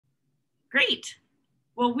Great.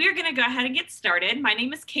 Well, we're going to go ahead and get started. My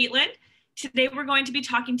name is Caitlin. Today, we're going to be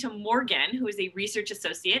talking to Morgan, who is a research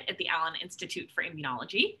associate at the Allen Institute for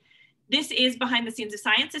Immunology. This is Behind the Scenes of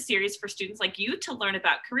Science, a series for students like you to learn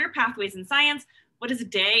about career pathways in science, what does a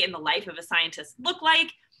day in the life of a scientist look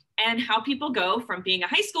like, and how people go from being a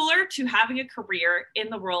high schooler to having a career in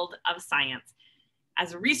the world of science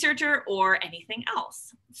as a researcher or anything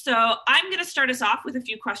else. So I'm going to start us off with a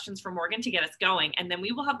few questions for Morgan to get us going, and then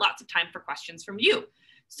we will have lots of time for questions from you.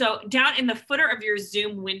 So down in the footer of your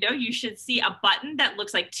Zoom window, you should see a button that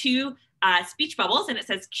looks like two speech bubbles, and it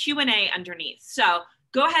says Q&A underneath. So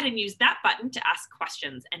go ahead and use that button to ask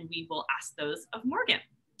questions, and we will ask those of Morgan.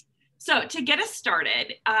 So to get us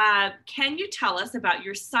started, can you tell us about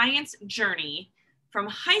your science journey from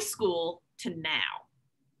high school to now?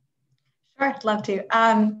 Sure, I'd love to.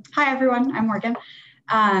 Hi, everyone. I'm Morgan.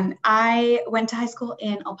 I went to high school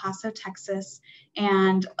in El Paso, Texas,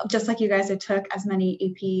 and just like you guys, I took as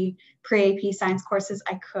many pre-AP science courses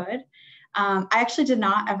I could. I actually did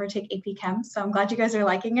not ever take AP Chem, so I'm glad you guys are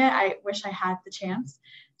liking it. I wish I had the chance.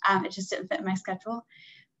 It just didn't fit in my schedule.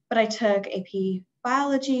 But I took AP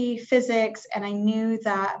Biology, Physics, and I knew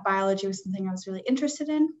that biology was something I was really interested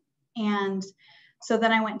in. And so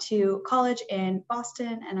then I went to college in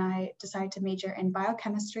Boston, and I decided to major in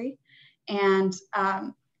biochemistry. And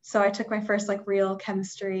so I took my first real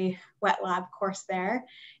chemistry wet lab course there.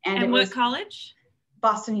 And what college?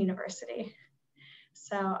 Boston University.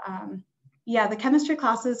 So yeah, the chemistry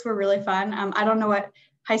classes were really fun. I don't know what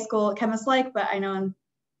high school chem is like, but I know in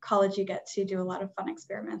college you get to do a lot of fun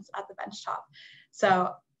experiments at the benchtop.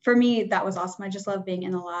 So for me, that was awesome. I just love being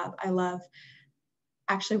in the lab. I love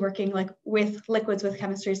actually working with liquids, with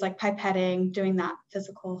chemistries, like pipetting, doing that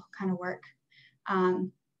physical kind of work.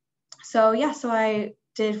 So I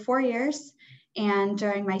did 4 years, and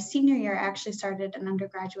during my senior year, I actually started an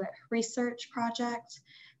undergraduate research project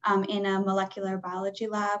in a molecular biology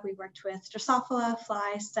lab. We worked with Drosophila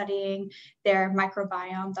flies, studying their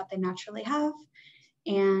microbiome that they naturally have.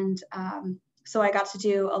 And so I got to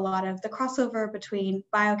do a lot of the crossover between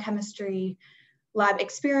biochemistry lab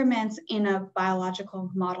experiments in a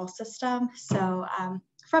biological model system. So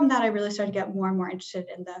from that, I really started to get more and more interested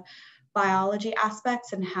in the biology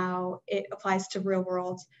aspects and how it applies to real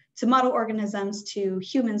world, to model organisms, to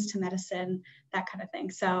humans, to medicine, that kind of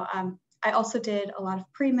thing. So I also did a lot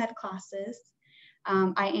of pre-med classes.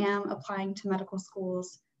 I am applying to medical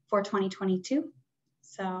schools for 2022.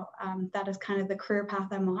 So that is kind of the career path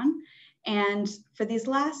I'm on. And for this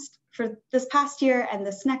past year and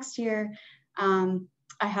this next year,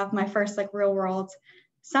 I have my first real world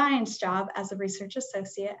science job as a research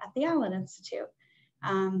associate at the Allen Institute,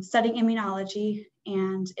 studying immunology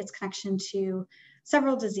and its connection to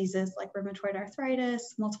several diseases like rheumatoid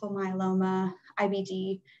arthritis, multiple myeloma,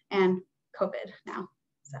 IBD, and COVID now.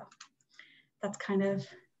 So that's kind of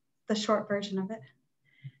the short version of it.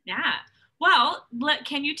 Yeah. Well,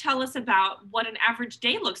 can you tell us about what an average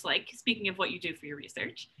day looks like, speaking of what you do for your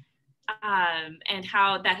research, and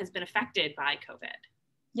how that has been affected by COVID?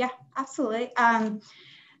 Yeah, absolutely.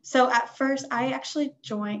 So at first, I actually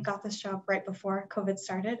got this job right before COVID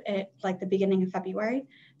started, at the beginning of February.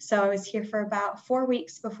 So I was here for about 4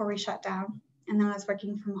 weeks before we shut down. And then I was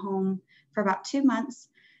working from home for about 2 months.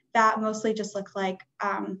 That mostly just looked like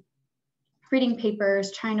reading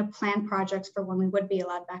papers, trying to plan projects for when we would be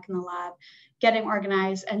allowed back in the lab, getting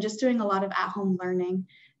organized, and just doing a lot of at-home learning,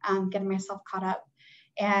 getting myself caught up.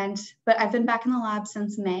 But I've been back in the lab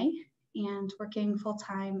since May and working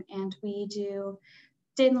full-time, and we do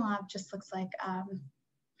day in the lab just looks like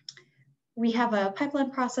we have a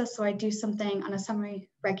pipeline process. So I do something on a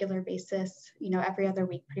semi-regular basis, every other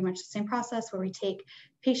week, pretty much the same process, where we take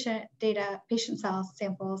patient data, patient cells,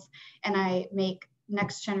 samples, and I make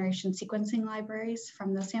next generation sequencing libraries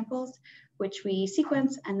from those samples, which we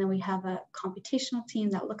sequence. And then we have a computational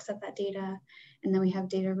team that looks at that data. And then we have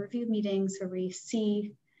data review meetings where we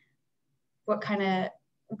see what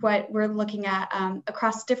we're looking at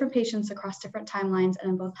across different patients, across different timelines,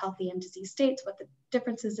 and in both healthy and disease states, what the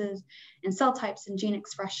differences is in cell types and gene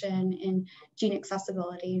expression and gene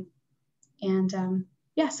accessibility. And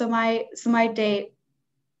so my day,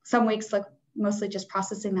 some weeks mostly just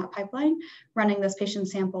processing that pipeline, running those patient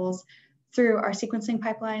samples through our sequencing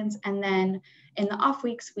pipelines. And then in the off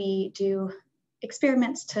weeks, we do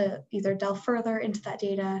experiments to either delve further into that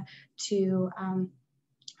data, to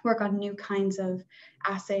work on new kinds of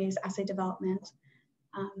assay development.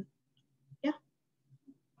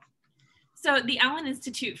 So the Allen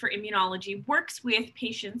Institute for Immunology works with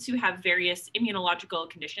patients who have various immunological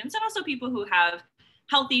conditions, and also people who have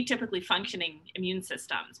healthy, typically functioning immune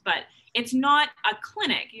systems, but it's not a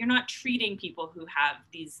clinic. You're not treating people who have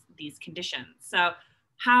these conditions. So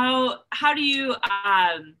how do you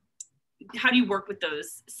work with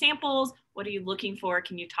those samples? What are you looking for?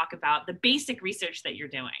 Can you talk about the basic research that you're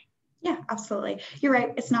doing? Yeah, absolutely. You're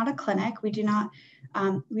right. It's not a clinic. We are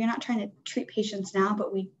not trying to treat patients now,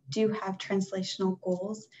 but we do have translational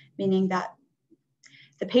goals, meaning that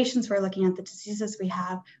the patients we're looking at, the diseases we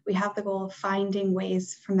have the goal of finding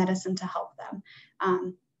ways for medicine to help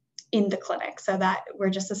them in the clinic, so that we're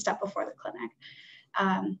just a step before the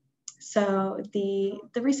clinic. So the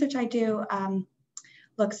research I do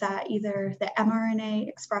looks at either the mRNA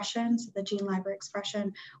expression, so the gene library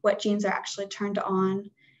expression, what genes are actually turned on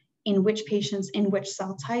in which patients, in which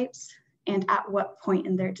cell types, and at what point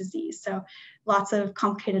in their disease. So lots of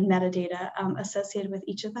complicated metadata associated with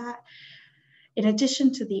each of that. In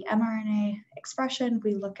addition to the mRNA expression,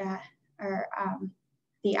 we look at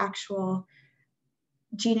the actual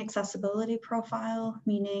gene accessibility profile,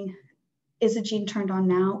 meaning is a gene turned on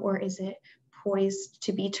now, or is it poised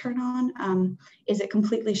to be turned on? Is it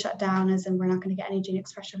completely shut down, as in we're not going to get any gene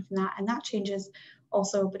expression from that? And that changes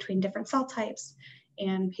also between different cell types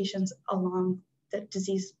and patients along the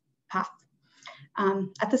disease path.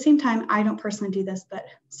 At the same time, I don't personally do this, but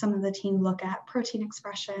some of the team look at protein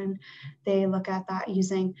expression. They look at that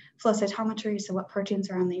using flow cytometry, so what proteins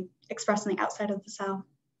are expressed on the outside of the cell.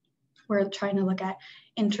 We're trying to look at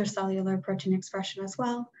intracellular protein expression as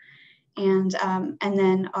well. And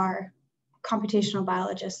then our computational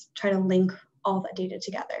biologists try to link all that data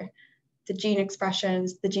together. The gene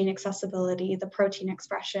expressions, the gene accessibility, the protein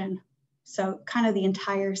expression. So kind of the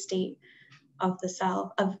entire state of the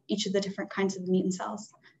cell, of each of the different kinds of immune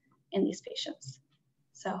cells in these patients.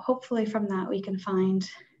 So hopefully from that we can find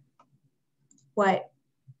what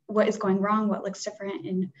is going wrong, what looks different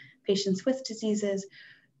in patients with diseases,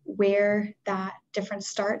 where that difference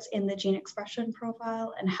starts in the gene expression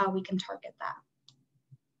profile, and how we can target that.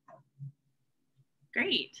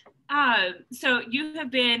 Great. So you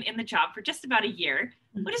have been in the job for just about a year.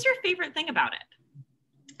 What is your favorite thing about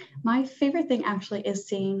it? My favorite thing actually is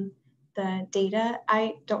seeing the data.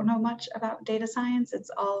 I don't know much about data science. It's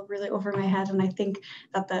all really over my head. And I think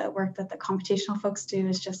that the work that the computational folks do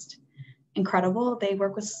is just incredible. They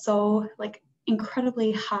work with so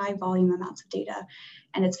incredibly high volume amounts of data.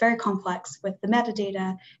 And it's very complex with the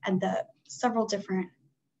metadata and the several different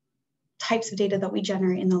types of data that we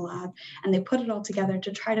generate in the lab. And they put it all together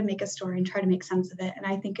to try to make a story and try to make sense of it. And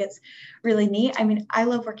I think it's really neat. I mean, I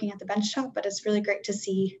love working at the benchtop, but it's really great to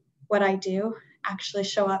see what I do actually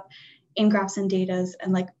show up in graphs and data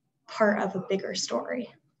and part of a bigger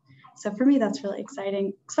story. So for me, that's really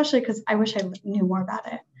exciting, especially because I wish I knew more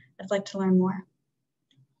about it. I'd like to learn more.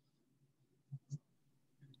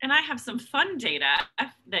 And I have some fun data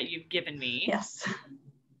that you've given me. Yes.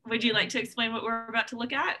 Would you like to explain what we're about to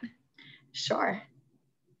look at? Sure.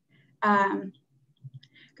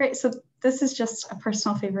 Great. So this is just a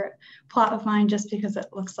personal favorite plot of mine, just because it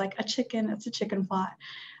looks like a chicken. It's a chicken plot.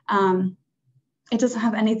 It doesn't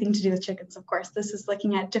have anything to do with chickens, of course. This is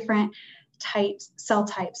looking at different cell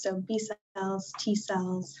types. So B cells, T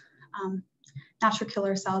cells, natural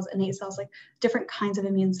killer cells, innate cells, different kinds of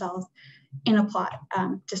immune cells in a plot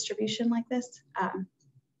distribution like this.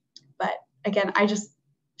 But again, I just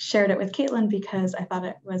shared it with Caitlin because I thought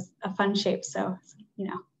it was a fun shape. So,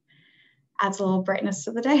 adds a little brightness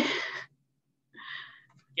to the day.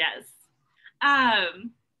 Yes.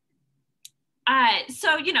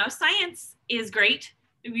 So, science is great.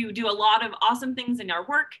 We do a lot of awesome things in our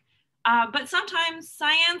work, but sometimes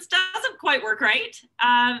science doesn't quite work right.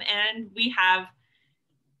 And we have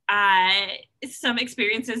some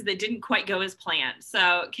experiences that didn't quite go as planned.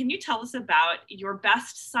 So can you tell us about your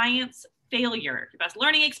best science failure, your best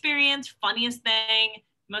learning experience, funniest thing,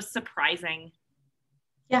 most surprising?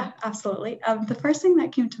 Yeah, absolutely. The first thing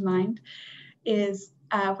that came to mind is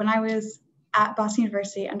when I was at Boston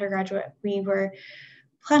University undergraduate, we were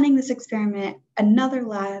planning this experiment. Another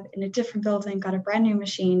lab in a different building got a brand new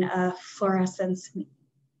machine, a fluorescence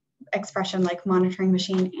expression monitoring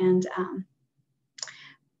machine, and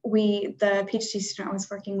the PhD student I was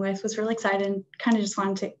working with was really excited and kind of just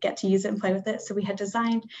wanted to get to use it and play with it. So we had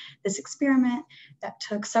designed this experiment that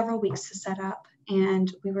took several weeks to set up,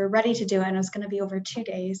 and we were ready to do it, and it was going to be over 2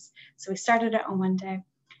 days. So we started it on one day,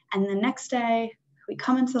 and the next day we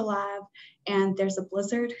come into the lab and there's a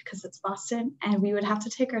blizzard because it's Boston, and we would have to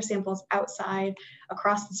take our samples outside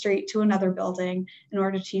across the street to another building in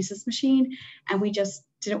order to use this machine. And we just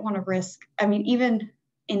didn't want to risk, even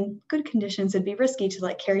in good conditions, it'd be risky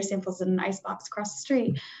to carry samples in an ice box across the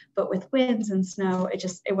street, but with winds and snow,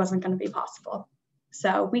 it wasn't going to be possible.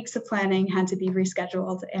 So weeks of planning had to be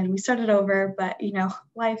rescheduled and we started over, but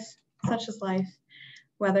life, such as life,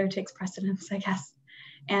 weather takes precedence, I guess.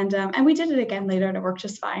 And we did it again later and it worked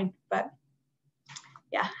just fine, but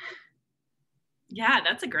yeah. Yeah,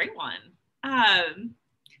 that's a great one.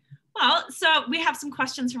 Well, so we have some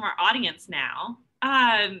questions from our audience now.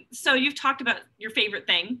 So you've talked about your favorite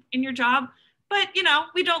thing in your job, but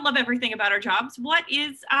we don't love everything about our jobs. What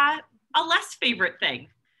is a less favorite thing?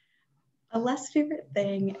 A less favorite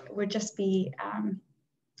thing would just be,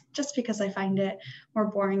 just because I find it more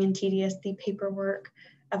boring and tedious, the paperwork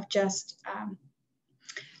of just,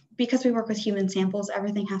 because we work with human samples,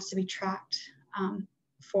 everything has to be tracked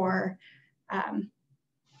for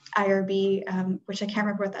IRB, which I can't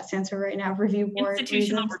remember what that stands for right now, review board.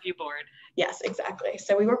 Institutional Review Board. Yes, exactly.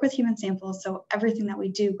 So we work with human samples. So everything that we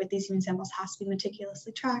do with these human samples has to be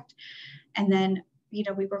meticulously tracked. And then,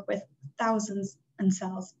 we work with thousands and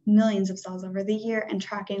cells, millions of cells over the year and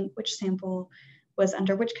tracking which sample was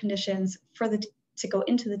under which conditions to go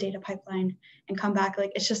into the data pipeline and come back.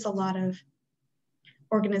 Like, it's just a lot of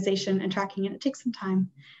organization and tracking, and it takes some time.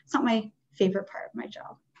 It's not my favorite part of my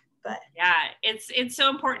job, but yeah, it's so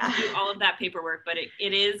important to do all of that paperwork, but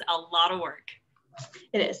it is a lot of work.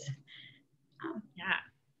 It is. Yeah,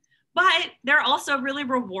 but there are also really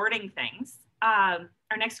rewarding things.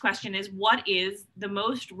 Our next question is, what is the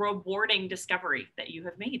most rewarding discovery that you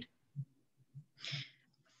have made?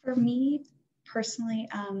 For me personally,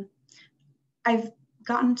 I've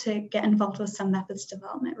gotten to get involved with some methods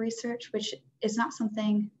development research, which is not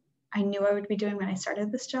something I knew I would be doing when I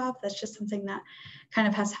started this job. That's just something that kind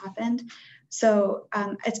of has happened. So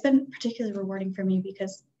it's been particularly rewarding for me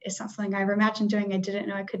because it's not something I ever imagined doing. I didn't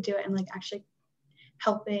know I could do it, and actually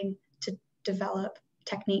helping to develop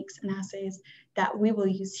techniques and assays that we will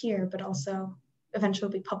use here, but also eventually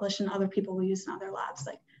will be published and other people will use in other labs.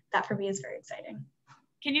 That for me is very exciting.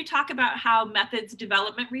 Can you talk about how methods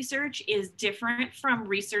development research is different from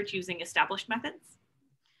research using established methods?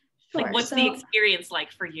 Sure. What's the experience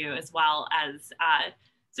like for you, as well as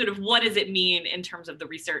sort of what does it mean in terms of the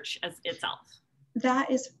research as itself? That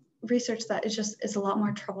is research that is a lot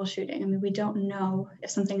more troubleshooting. I mean, we don't know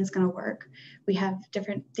if something is going to work. We have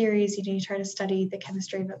different theories. You try to study the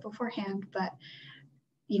chemistry of it beforehand, but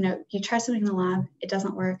you try something in the lab, it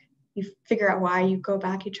doesn't work. You figure out why, you go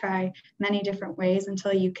back, you try many different ways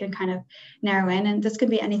until you can kind of narrow in. And this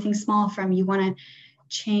could be anything small from you want to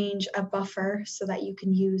change a buffer so that you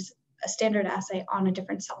can use a standard assay on a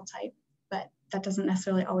different cell type, but that doesn't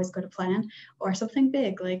necessarily always go to plan, or something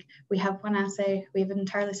big, like we have one assay, we have an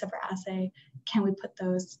entirely separate assay. Can we put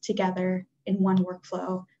those together in one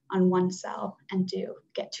workflow on one cell and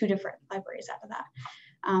get two different libraries out of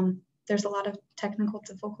that? There's a lot of technical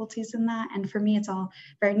difficulties in that. And for me, it's all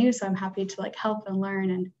very new. So I'm happy to help and learn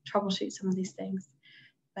and troubleshoot some of these things.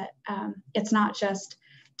 But it's not just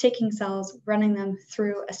taking cells, running them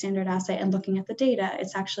through a standard assay and looking at the data.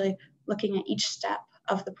 It's actually looking at each step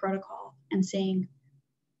of the protocol and seeing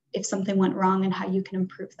if something went wrong and how you can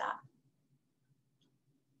improve that.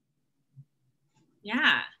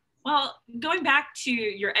 Yeah. Well, going back to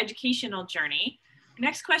your educational journey,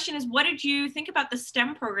 next question is, what did you think about the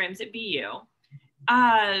STEM programs at BU?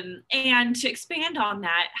 And to expand on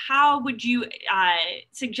that, how would you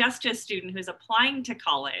suggest to a student who's applying to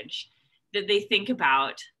college that they think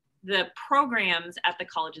about the programs at the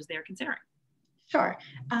colleges they're considering? Sure.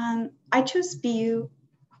 I chose BU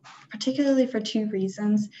particularly for two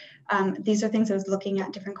reasons. These are things I was looking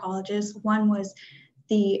at different colleges. One was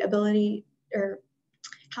the ability, or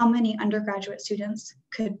how many undergraduate students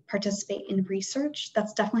could participate in research.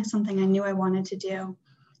 That's definitely something I knew I wanted to do.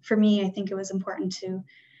 For me, I think it was important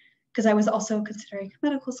because I was also considering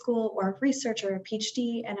medical school or research or a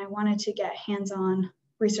PhD, and I wanted to get hands-on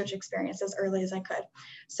research experience as early as I could.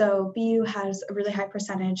 So BU has a really high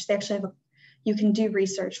percentage. They actually have you can do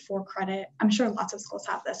research for credit. I'm sure lots of schools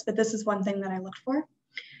have this, but this is one thing that I looked for.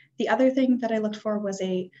 The other thing that I looked for was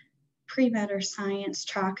a pre-med or science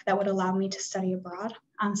track that would allow me to study abroad.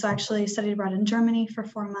 So I actually studied abroad in Germany for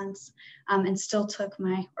 4 months and still took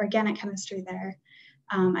my organic chemistry there.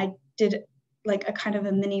 I did a kind of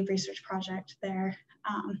a mini research project there.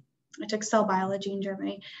 I took cell biology in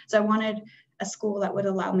Germany. So I wanted a school that would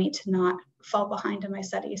allow me to not fall behind in my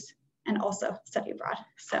studies and also study abroad.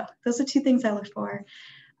 So those are two things I looked for.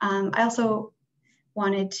 I also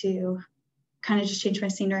wanted to kind of just change my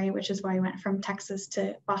scenery, which is why I went from Texas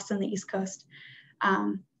to Boston, the East Coast.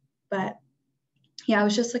 But yeah, I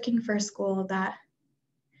was just looking for a school that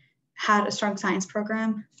had a strong science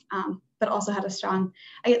program, but also had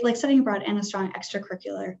I like studying abroad and a strong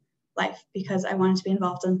extracurricular life, because I wanted to be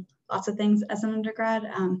involved in lots of things as an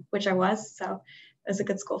undergrad, which I was. So was a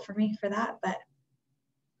good school for me for that. But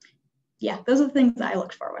yeah, those are the things that I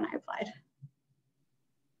looked for when I applied.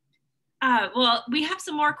 Well, we have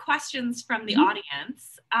some more questions from the Mm-hmm.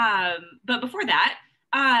 audience. But before that,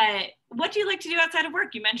 what do you like to do outside of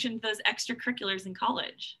work? You mentioned those extracurriculars in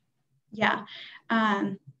college. Yeah.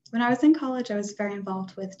 When I was in college, I was very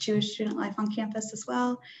involved with Jewish student life on campus as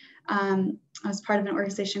well. I was part of an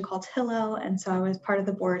organization called Hillel, and so I was part of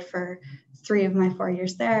the board for 3 of my 4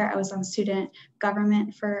 years there. I was on student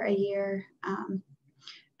government for a year,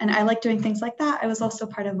 and I like doing things like that. I was also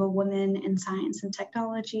part of a Women in Science and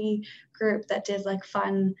Technology group that did like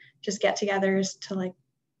fun, just get-togethers to like,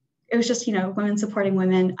 it was just, women supporting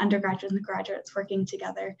women, undergraduates and graduates working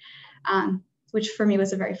together, which for me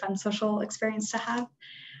was a very fun social experience to have.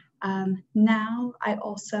 Now I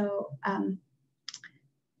also,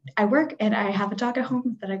 I work and I have a dog at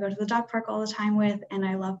home that I go to the dog park all the time with, and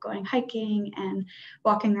I love going hiking and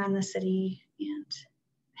walking around the city and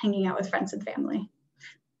hanging out with friends and family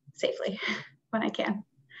safely when I can.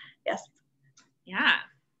 Yes. Yeah.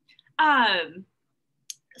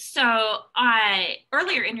 So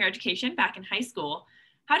earlier in your education, back in high school,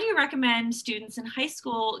 how do you recommend students in high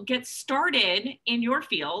school get started in your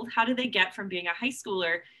field? How do they get from being a high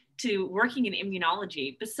schooler to working in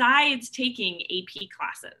immunology besides taking AP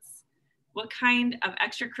classes? What kind of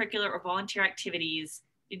extracurricular or volunteer activities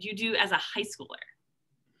did you do as a high schooler?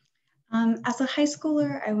 As a high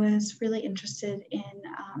schooler, I was really interested in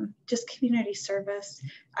just community service.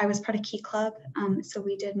 I was part of Key Club, so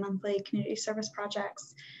we did monthly community service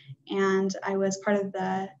projects, and I was part of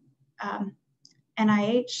the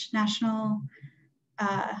NIH, National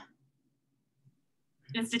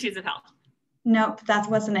Institutes of Health. Nope, that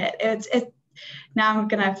wasn't it. It. Now I'm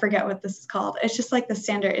gonna forget what this is called. It's just like the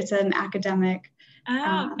standard. It's an academic.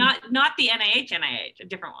 Oh, not the NIH, a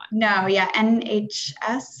different one. No, yeah,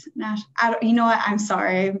 NHS. You know what? I'm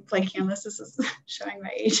sorry, I'm blanking on this. This is showing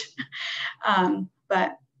my age.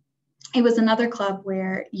 But it was another club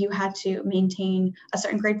where you had to maintain a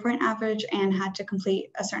certain grade point average and had to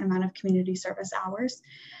complete a certain amount of community service hours.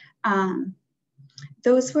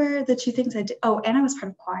 Those were the 2 things I did. Oh, and I was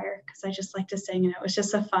part of choir because I just like to sing, and it was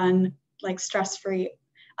just a fun, like stress-free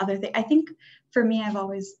other thing. I think for me, I've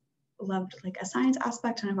always loved like a science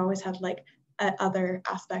aspect, and I've always had like a other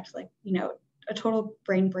aspect, like, a total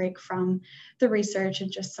brain break from the research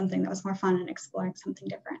and just something that was more fun and exploring something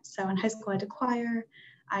different. So in high school, I did choir.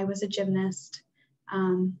 I was a gymnast.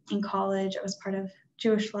 In college, I was part of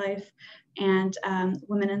Jewish life and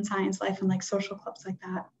Women in Science life and like social clubs like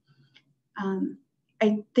that.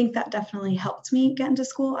 I think that definitely helped me get into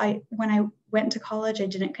school. When I went into college, I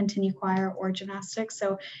didn't continue choir or gymnastics.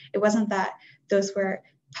 So it wasn't that those were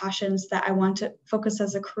passions that I want to focus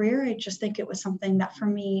as a career. I just think it was something that for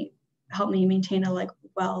me helped me maintain a like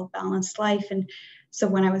well-balanced life. And so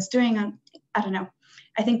when I was doing, I don't know,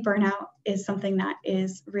 I think burnout is something that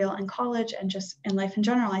is real in college and just in life in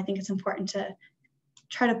general. I think it's important to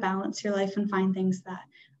try to balance your life and find things that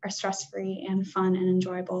are stress-free and fun and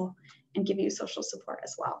enjoyable and give you social support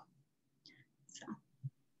as well. So.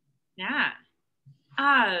 Yeah.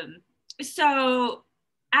 So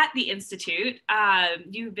at the Institute,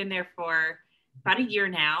 you've been there for about a year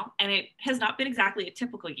now, and it has not been exactly a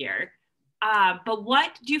typical year. But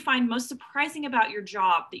what do you find most surprising about your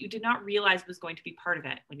job that you did not realize was going to be part of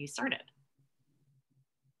it when you started?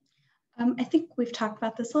 I think we've talked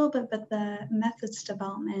about this a little bit, but the methods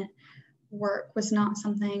development work was not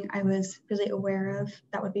something I was really aware of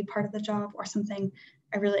that would be part of the job or something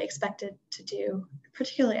I really expected to do,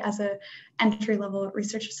 particularly as a entry-level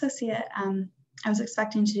research associate. I was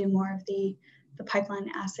expecting to do more of the pipeline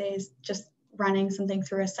assays, just running something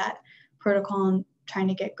through a set protocol and trying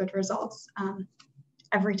to get good results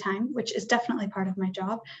every time, which is definitely part of my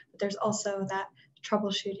job. But there's also that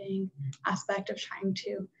troubleshooting aspect of trying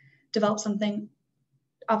to develop something,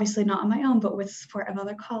 obviously not on my own, but with support of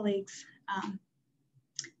other colleagues.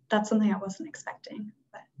 That's something I wasn't expecting,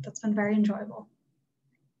 but that's been very enjoyable.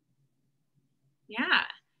 Yeah.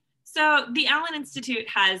 So the Allen Institute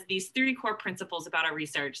has these 3 core principles about our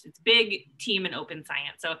research. It's big, team, and open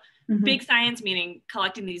science. So big science, meaning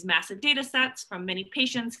collecting these massive data sets from many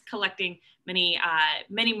patients, collecting many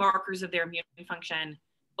markers of their immune function.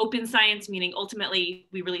 Open science, meaning ultimately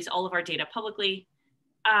we release all of our data publicly.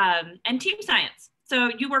 And team science. So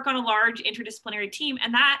you work on a large interdisciplinary team,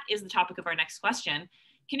 and that is the topic of our next question.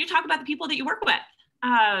 Can you talk about the people that you work with,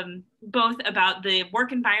 both about the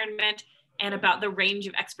work environment and about the range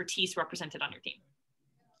of expertise represented on your team?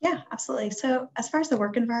 Yeah, absolutely. So as far as the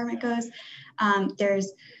work environment goes,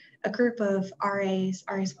 there's a group of RAs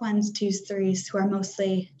 1s, 2s, 3s who are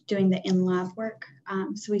mostly doing the in-lab work.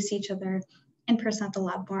 So we see each other in person at the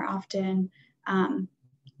lab more often.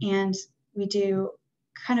 And we do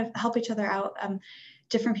kind of help each other out.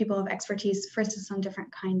 Different people have expertise, for instance, on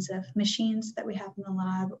different kinds of machines that we have in the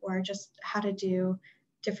lab, or just how to do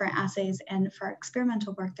different assays. And for our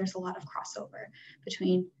experimental work, there's a lot of crossover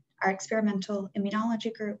between our experimental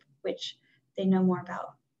immunology group, which they know more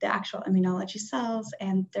about the actual immunology cells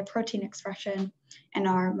and their protein expression, and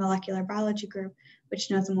our molecular biology group,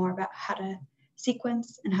 which knows more about how to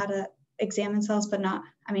sequence and how to examine cells, but not,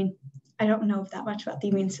 I mean, I don't know that much about the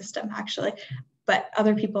immune system actually, but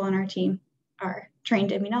other people on our team are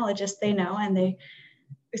trained immunologists, they know, and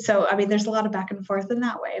so I mean, there's a lot of back and forth in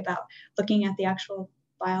that way about looking at the actual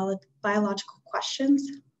biological questions,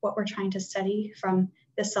 what we're trying to study from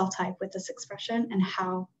this cell type with this expression, and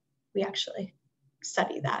how we actually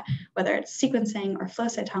study that, whether it's sequencing or flow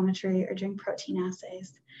cytometry or doing protein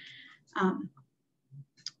assays. And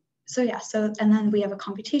then we have a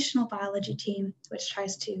computational biology team, which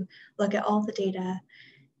tries to look at all the data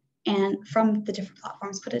and from the different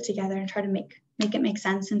platforms, put it together and try to make it make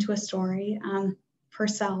sense into a story, per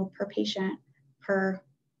cell, per patient, per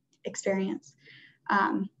experience,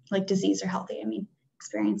 like disease or healthy,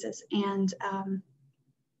 experiences. And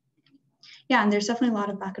and there's definitely a lot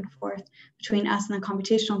of back and forth between us and the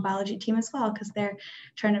computational biology team as well, because they're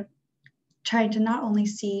trying to not only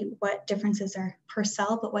see what differences are per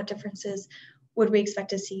cell, but what differences would we expect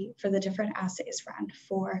to see for the different assays run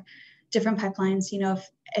for different pipelines.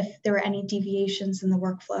 If there were any deviations in the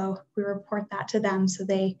workflow, we report that to them so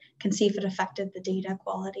they can see if it affected the data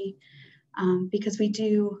quality, because we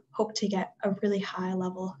do hope to get a really high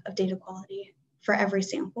level of data quality for every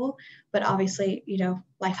sample. But obviously,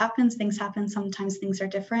 life happens, things happen, sometimes things are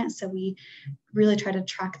different. So we really try to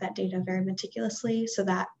track that data very meticulously so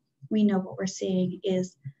that we know what we're seeing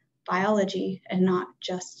is biology and not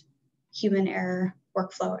just human error,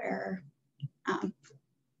 workflow error,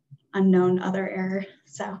 unknown other error.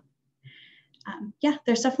 So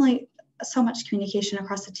there's definitely so much communication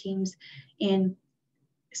across the teams in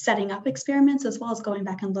setting up experiments, as well as going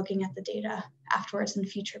back and looking at the data afterwards in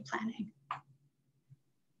future planning.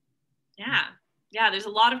 Yeah, there's a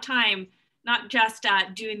lot of time, not just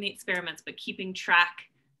doing the experiments, but keeping track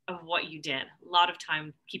of what you did. A lot of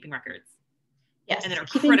time keeping records. Yes, and that are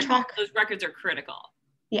keeping critical. track. Those records are critical.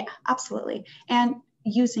 Yeah, absolutely. And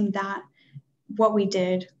using that, what we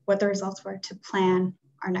did, what the results were, to plan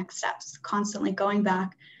our next steps, constantly going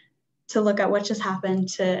back to look at what just happened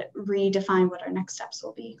to redefine what our next steps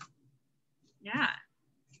will be. Yeah.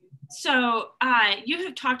 So you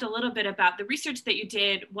have talked a little bit about the research that you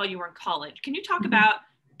did while you were in college. Can you talk about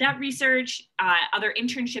that research, other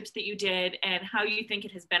internships that you did, and how you think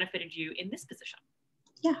it has benefited you in this position?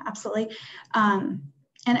 Yeah, absolutely. And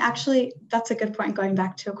actually, that's a good point, going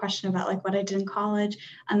back to a question about like what I did in college.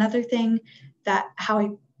 Another thing how I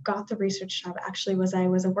got the research job actually was I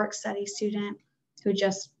was a work study student who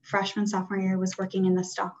just freshman, sophomore year was working in the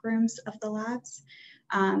stock rooms of the labs.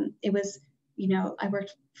 It was, I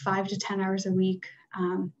worked 5 to 10 hours a week,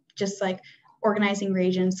 just like organizing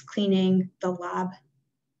reagents, cleaning the lab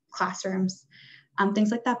classrooms,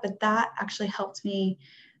 things like that. But that actually helped me.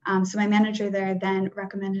 So my manager there then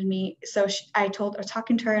recommended me. So I was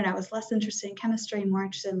talking to her, and I was less interested in chemistry and more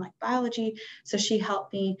interested in like biology. So she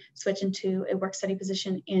helped me switch into a work study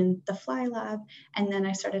position in the Fly Lab. And then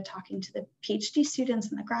I started talking to the PhD students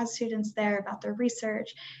and the grad students there about their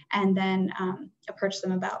research, and then approached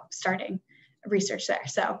them about starting research there.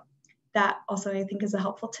 So that also I think is a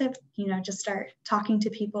helpful tip, just start talking to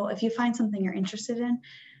people. If you find something you're interested in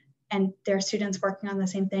and there are students working on the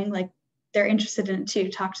same thing, like they're interested in it too,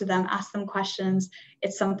 talk to them, ask them questions.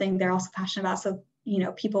 It's something they're also passionate about. So,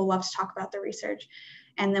 people love to talk about their research.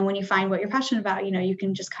 And then when you find what you're passionate about, you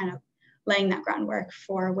can just kind of laying that groundwork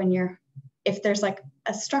for if there's like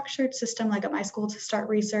a structured system, like at my school, to start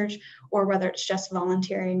research, or whether it's just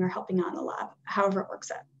volunteering or helping out in the lab, however it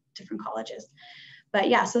works at different colleges. But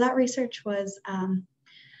yeah, so that research was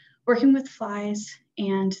working with flies,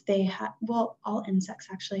 and they have, all insects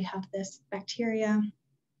actually have this bacteria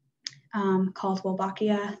called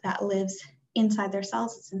Wolbachia that lives inside their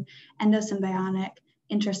cells. It's an endosymbiotic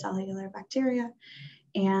intracellular bacteria.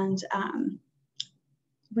 And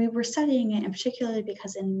we were studying it, and particularly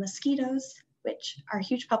because in mosquitoes, which are a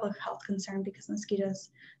huge public health concern because mosquitoes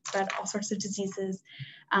spread all sorts of diseases.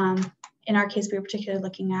 In our case, we were particularly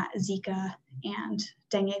looking at Zika and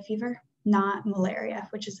dengue fever, not malaria,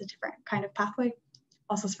 which is a different kind of pathway,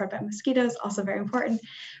 also spread by mosquitoes, also very important.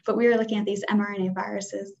 But we were looking at these mRNA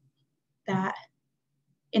viruses that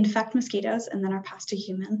infect mosquitoes and then are passed to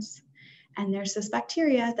humans. And there's this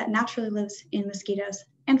bacteria that naturally lives in mosquitoes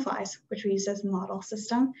and flies, which we use as a model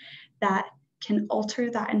system, that can alter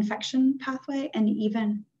that infection pathway and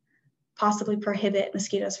even possibly prohibit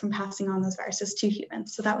mosquitoes from passing on those viruses to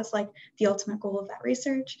humans. So that was like the ultimate goal of that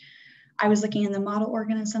research. I was looking in the model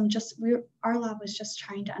organism, our lab was just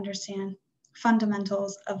trying to understand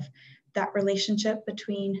fundamentals of that relationship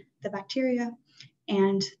between the bacteria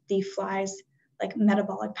and the flies, like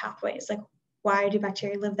metabolic pathways, like why do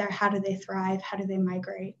bacteria live there? How do they thrive? How do they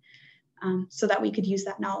migrate? So that we could use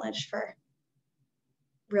that knowledge for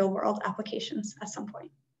real world applications at some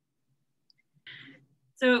point.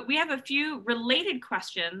 So we have a few related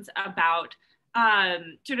questions about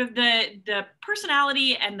sort of the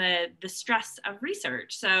personality and the stress of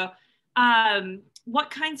research. So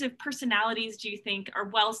what kinds of personalities do you think are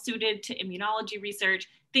well suited to immunology research,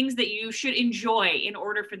 things that you should enjoy in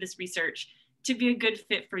order for this research to be a good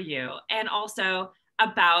fit for you? And also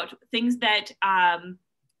about things that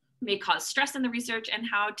may cause stress in the research and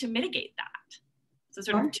how to mitigate that. So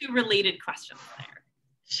sort of two related questions there.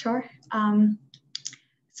 Sure.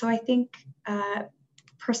 So I think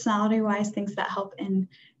personality-wise, things that help in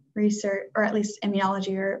research, or at least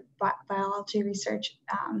immunology or biology research,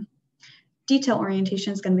 detail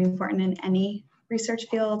orientation is going to be important in any research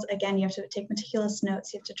field. Again, you have to take meticulous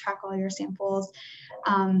notes, you have to track all your samples.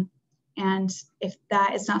 And if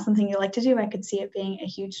that is not something you like to do, I could see it being a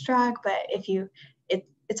huge drag, but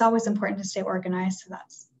it's always important to stay organized. So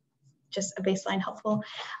that's just a baseline helpful.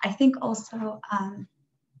 I think also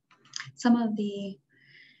some of the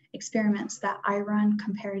experiments that I run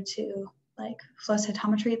compared to like flow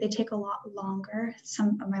cytometry, they take a lot longer.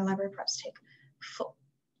 Some of my library preps take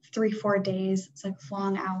 3-4 days. It's like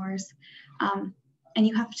long hours. And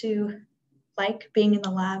you have to, like being in the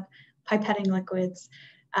lab, pipetting liquids,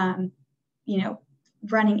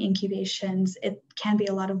 running incubations. It can be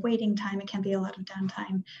a lot of waiting time. It can be a lot of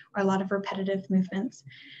downtime or a lot of repetitive movements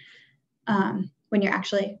when you're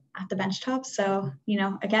actually at the benchtop. So,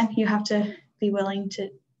 again, you have to be willing to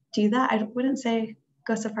do that. I wouldn't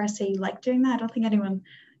go so far as say you like doing that. I don't think anyone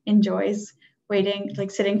enjoys waiting,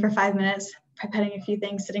 like sitting for 5 minutes, pipetting a few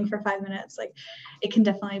things, sitting for 5 minutes. Like it can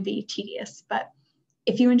definitely be tedious, but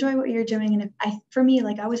if you enjoy what you're doing, and for me,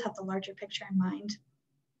 like I always have the larger picture in mind.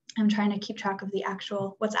 I'm trying to keep track of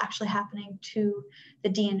what's actually happening to the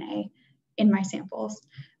DNA in my samples.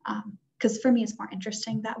 Because for me, it's more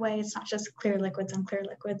interesting that way. It's not just clear liquids on clear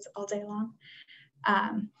liquids all day long.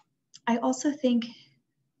 I also think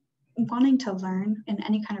wanting to learn in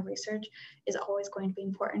any kind of research is always going to be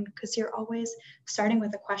important because you're always starting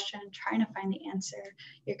with a question, trying to find the answer.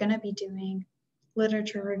 You're going to be doing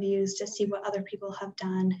literature reviews to see what other people have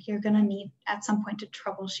done. You're going to need at some point to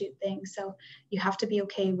troubleshoot things. So you have to be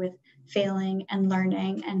okay with failing and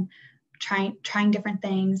learning and trying different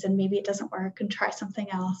things, and maybe it doesn't work and try something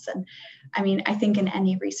else. And I think in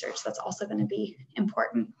any research, that's also going to be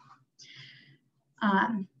important.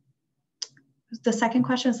 The second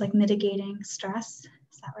question is like mitigating stress.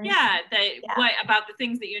 Is that right? Yeah, what about the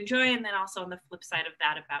things that you enjoy, and then also on the flip side of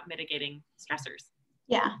that about mitigating stressors.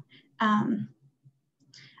 Yeah.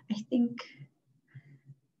 I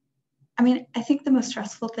think the most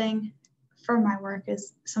stressful thing for my work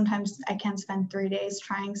is sometimes I can spend 3 days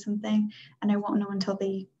trying something and I won't know until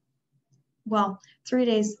 3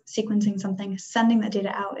 days sequencing something, sending the data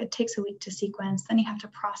out. It takes a week to sequence. Then you have to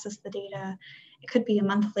process the data. It could be a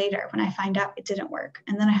month later when I find out it didn't work.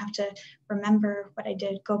 And then I have to remember what I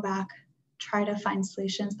did, go back, try to find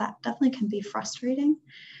solutions. That definitely can be frustrating.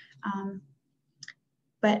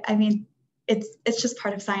 But it's just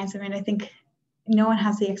part of science. I think no one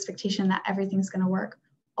has the expectation that everything's going to work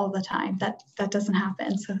all the time. That doesn't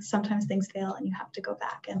happen. So sometimes things fail and you have to go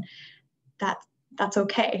back, and that's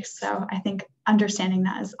okay. So I think understanding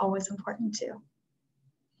that is always important too.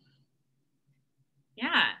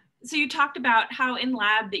 Yeah. So you talked about how in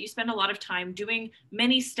lab that you spend a lot of time doing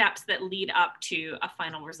many steps that lead up to a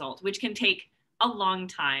final result, which can take a long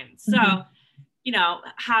time. So,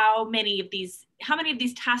 how many of these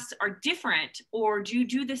tasks are different, or do you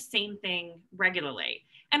do the same thing regularly?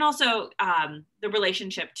 And also the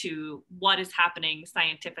relationship to what is happening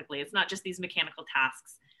scientifically. It's not just these mechanical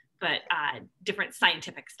tasks, but different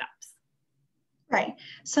scientific steps. Right.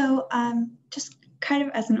 So just kind of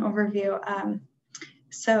as an overview,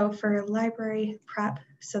 so for library prep,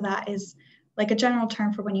 so that is like a general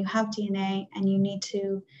term for when you have DNA and you need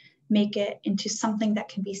to make it into something that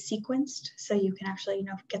can be sequenced. So you can actually,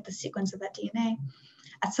 get the sequence of that DNA.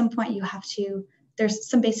 At some point there's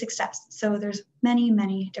some basic steps. So there's many,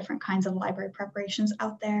 many different kinds of library preparations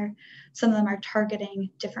out there. Some of them are targeting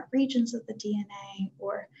different regions of the DNA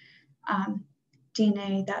or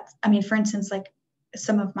DNA for instance, like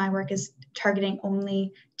some of my work is targeting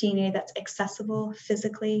only DNA that's accessible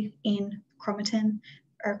physically in chromatin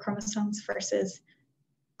or chromosomes versus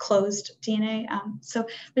closed DNA. So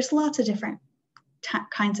there's lots of different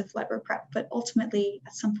kinds of library prep, but ultimately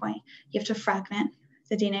at some point you have to fragment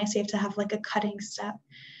the DNA. So you have to have like a cutting step.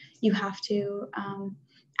 You have to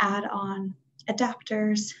add on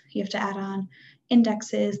adapters. You have to add on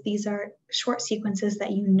indexes. These are short sequences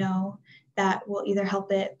that you know that will either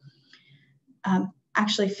help it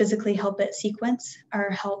actually physically help it sequence or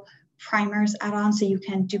help primers add on so you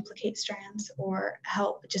can duplicate strands, or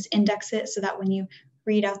help just index it so that when you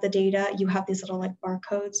read out the data, you have these little like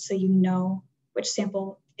barcodes so you know which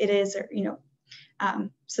sample it is, or, you know,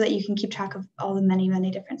 so that you can keep track of all the many, many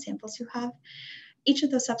different samples you have. Each of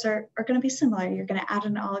those steps are going to be similar. You're going to add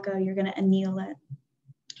an oligo, you're going to anneal it.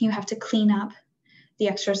 You have to clean up the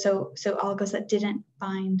extra, so oligos that didn't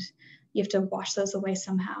bind, you have to wash those away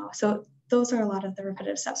somehow. So those are a lot of the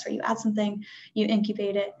repetitive steps where you add something, you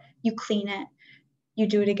incubate it, you clean it, you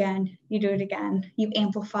do it again, you do it again, you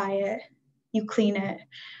amplify it, you clean it.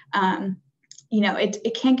 You know,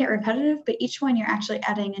 it can get repetitive, but each one you're actually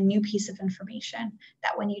adding a new piece of information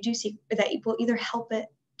that when you do that will either help it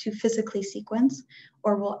to physically sequence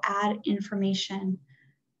or will add information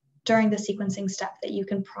during the sequencing step that you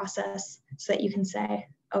can process so that you can say,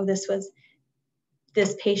 oh, this was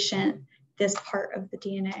this patient, this part of the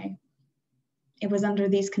DNA. It was under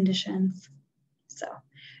these conditions. So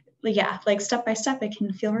yeah, like step by step, it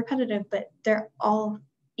can feel repetitive, but they're all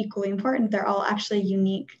equally important. They're all actually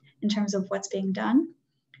unique in terms of what's being done.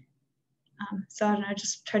 So I don't know,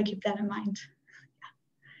 just try to keep that in mind.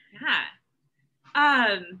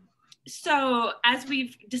 Yeah. So as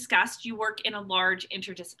we've discussed, you work in a large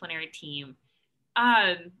interdisciplinary team.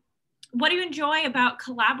 What do you enjoy about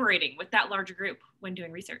collaborating with that larger group when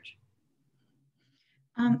doing research?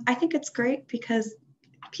 I think it's great because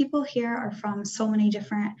people here are from so many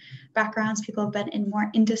different backgrounds. People have been in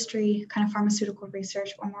more industry, kind of pharmaceutical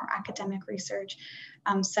research, or more academic research,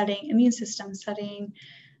 studying immune systems, studying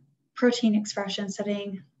protein expression,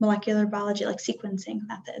 studying molecular biology, like sequencing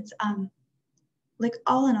methods. Like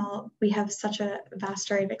all in all, we have such a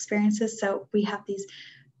vast array of experiences. So we have these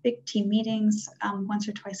big team meetings once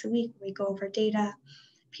or twice a week. We go over data.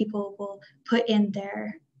 People will put in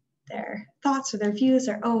their thoughts or their views,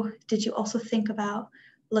 or, oh, did you also think about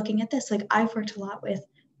looking at this? Like I've worked a lot with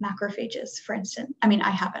macrophages, for instance. I mean,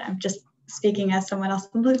 I haven't, I'm just speaking as someone else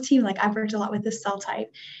on the team. Like I've worked a lot with this cell type,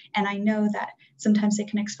 and I know that sometimes they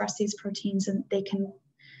can express these proteins and they can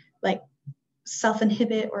like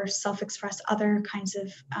self-inhibit or self-express other kinds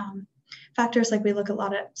of factors. Like we look at a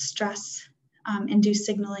lot of stress induced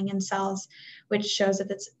signaling in cells, which shows if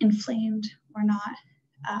it's inflamed or not.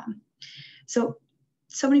 So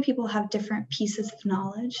many people have different pieces of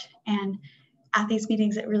knowledge, and at these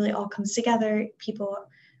meetings, it really all comes together. People,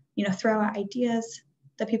 you know, throw out ideas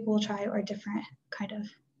that people will try, or different kind of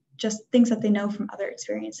just things that they know from other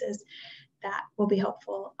experiences that will be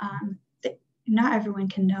helpful. Not everyone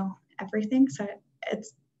can know everything. So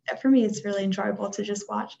for me, it's really enjoyable to just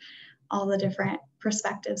watch all the different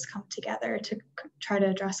perspectives come together to try to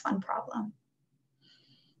address one problem.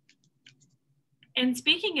 And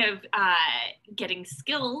speaking of getting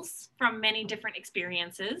skills from many different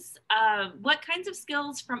experiences, what kinds of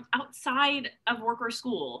skills from outside of work or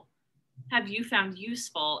school have you found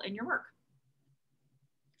useful in your work?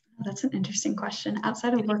 That's an interesting question.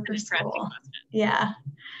 Outside of work or school. Yeah.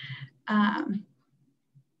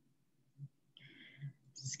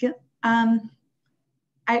 Skill. I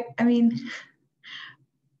mean,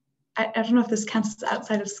 I don't know if this counts as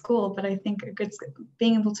outside of school, but I think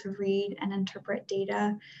being able to read and interpret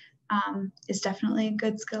data is definitely a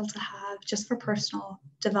good skill to have, just for personal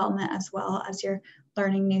development, as well as you're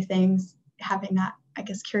learning new things, having that, I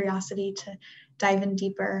guess, curiosity to dive in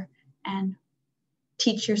deeper and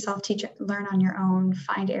learn on your own,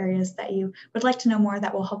 find areas that you would like to know more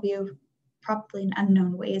that will help you probably in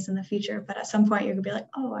unknown ways in the future. But at some point you're gonna be like,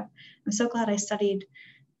 oh, I'm so glad I studied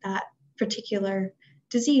that particular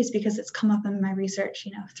disease because it's come up in my research,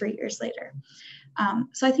 3 years later.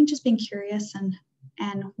 So I think just being curious and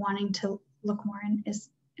wanting to look more in is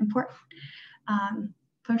important.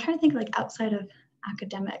 But I'm trying to think, like, outside of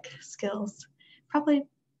academic skills, probably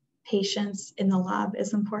patience in the lab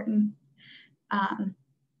is important. I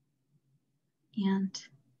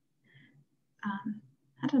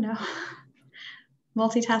don't know,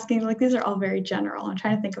 multitasking, like, these are all very general. I'm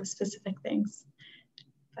trying to think of specific things.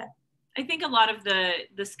 But I think a lot of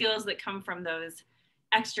the skills that come from those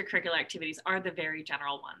extracurricular activities are the very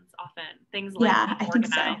general ones, often things like being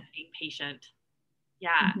organized, being patient.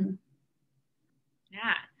 Yeah. Mm-hmm.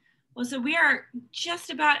 Yeah. Well, so we are just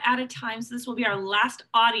about out of time, so this will be our last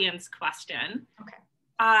audience question. Okay.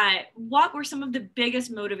 What were some of the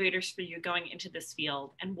biggest motivators for you going into this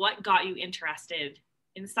field, and what got you interested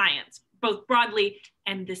in science, both broadly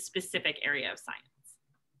and this specific area of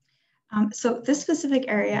science? So this specific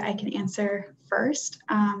area I can answer first.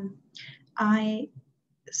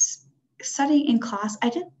 Studying in class, I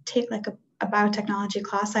didn't take like a biotechnology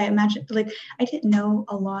class. I imagine like I didn't know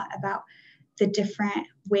a lot about the different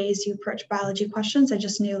ways you approach biology questions. I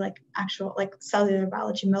just knew like actual like cellular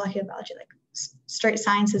biology, molecular biology, like straight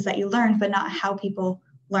sciences that you learned, but not how people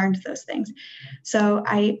learned those things. So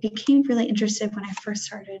I became really interested when I first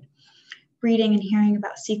started reading and hearing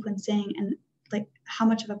about sequencing and like how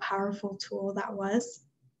much of a powerful tool that was.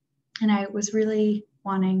 And I was really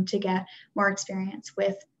wanting to get more experience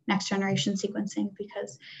with next generation sequencing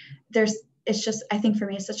because it's just, I think for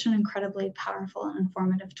me, it's such an incredibly powerful and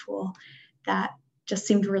informative tool that just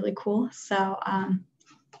seemed really cool. So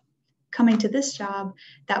coming to this job,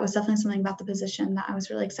 that was definitely something about the position that I was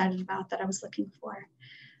really excited about, that I was looking for.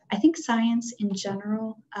 I think science in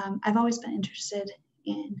general, I've always been interested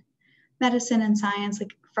in medicine and science.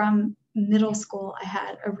 Like from middle school, I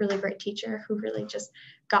had a really great teacher who really just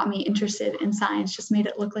got me interested in science, just made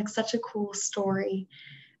it look like such a cool story.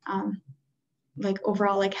 Like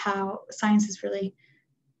overall, like how science is really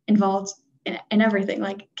involved in everything,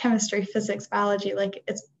 like chemistry, physics, biology, like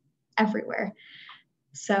it's everywhere.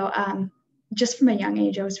 So just from a young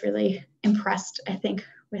age, I was really impressed, I think,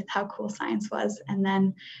 with how cool science was. And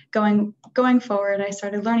then going forward, I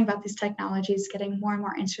started learning about these technologies, getting more and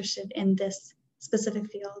more interested in this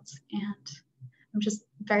specific fields. And I'm just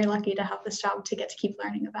very lucky to have this job to get to keep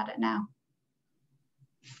learning about it now.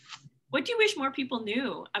 What do you wish more people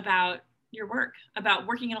knew about your work, about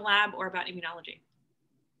working in a lab or about immunology?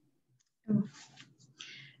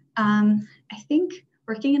 I think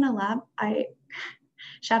working in a lab,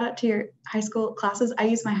 shout out to your high school classes. I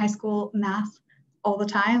use my high school math all the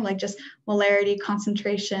time, like just molarity,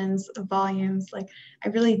 concentrations, volumes. Like I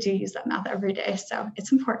really do use that math every day. So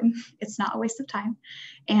it's important. It's not a waste of time,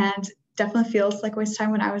 and definitely feels like a waste of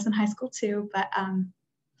time when I was in high school too. But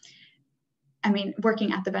I mean,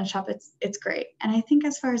 working at the benchtop, it's great. And I think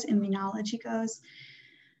as far as immunology goes,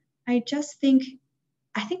 I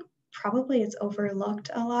think probably it's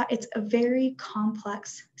overlooked a lot. It's a very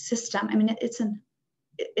complex system. I mean, it's an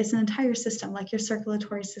entire system, like your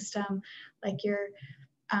circulatory system, like your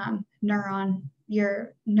neuron,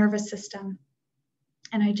 your nervous system.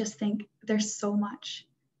 And I just think there's so much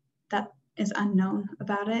that is unknown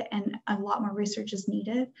about it, and a lot more research is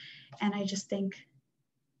needed. And I just think,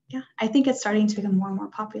 I think it's starting to become more and more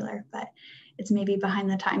popular, but it's maybe behind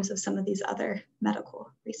the times of some of these other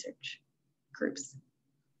medical research groups.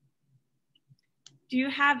 Do you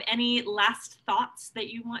have any last thoughts that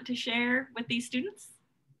you want to share with these students?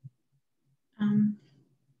 I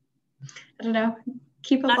don't know.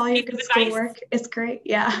 Keep up all your good schoolwork. It's great.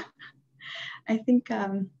 Yeah. I think, I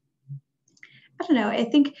don't know. I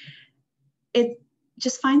think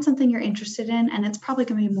just find something you're interested in, and it's probably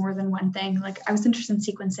going to be more than one thing. Like I was interested in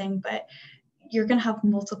sequencing, but you're going to have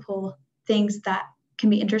multiple things that can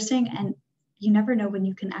be interesting, and you never know when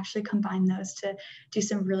you can actually combine those to do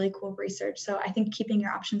some really cool research. So I think keeping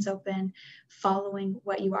your options open, following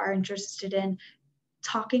what you are interested in,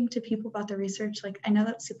 talking to people about the research. Like I know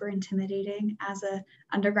that's super intimidating as an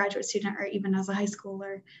undergraduate student or even as a high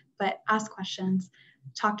schooler, but ask questions,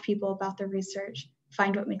 talk to people about the research,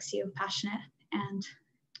 find what makes you passionate, and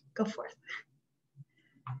go forth.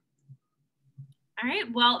 All right,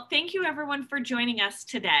 well, thank you everyone for joining us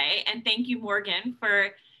today. And thank you, Morgan,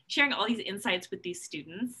 for sharing all these insights with these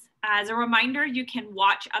students. As a reminder, you can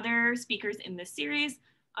watch other speakers in this series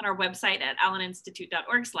on our website at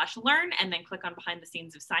alleninstitute.org/learn, and then click on Behind the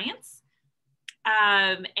Scenes of Science.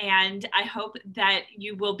 And I hope that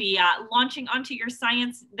you will be launching onto your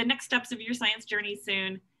the next steps of your science journey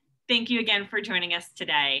soon. Thank you again for joining us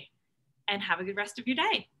today, and have a good rest of your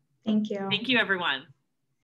day. Thank you. Thank you, everyone.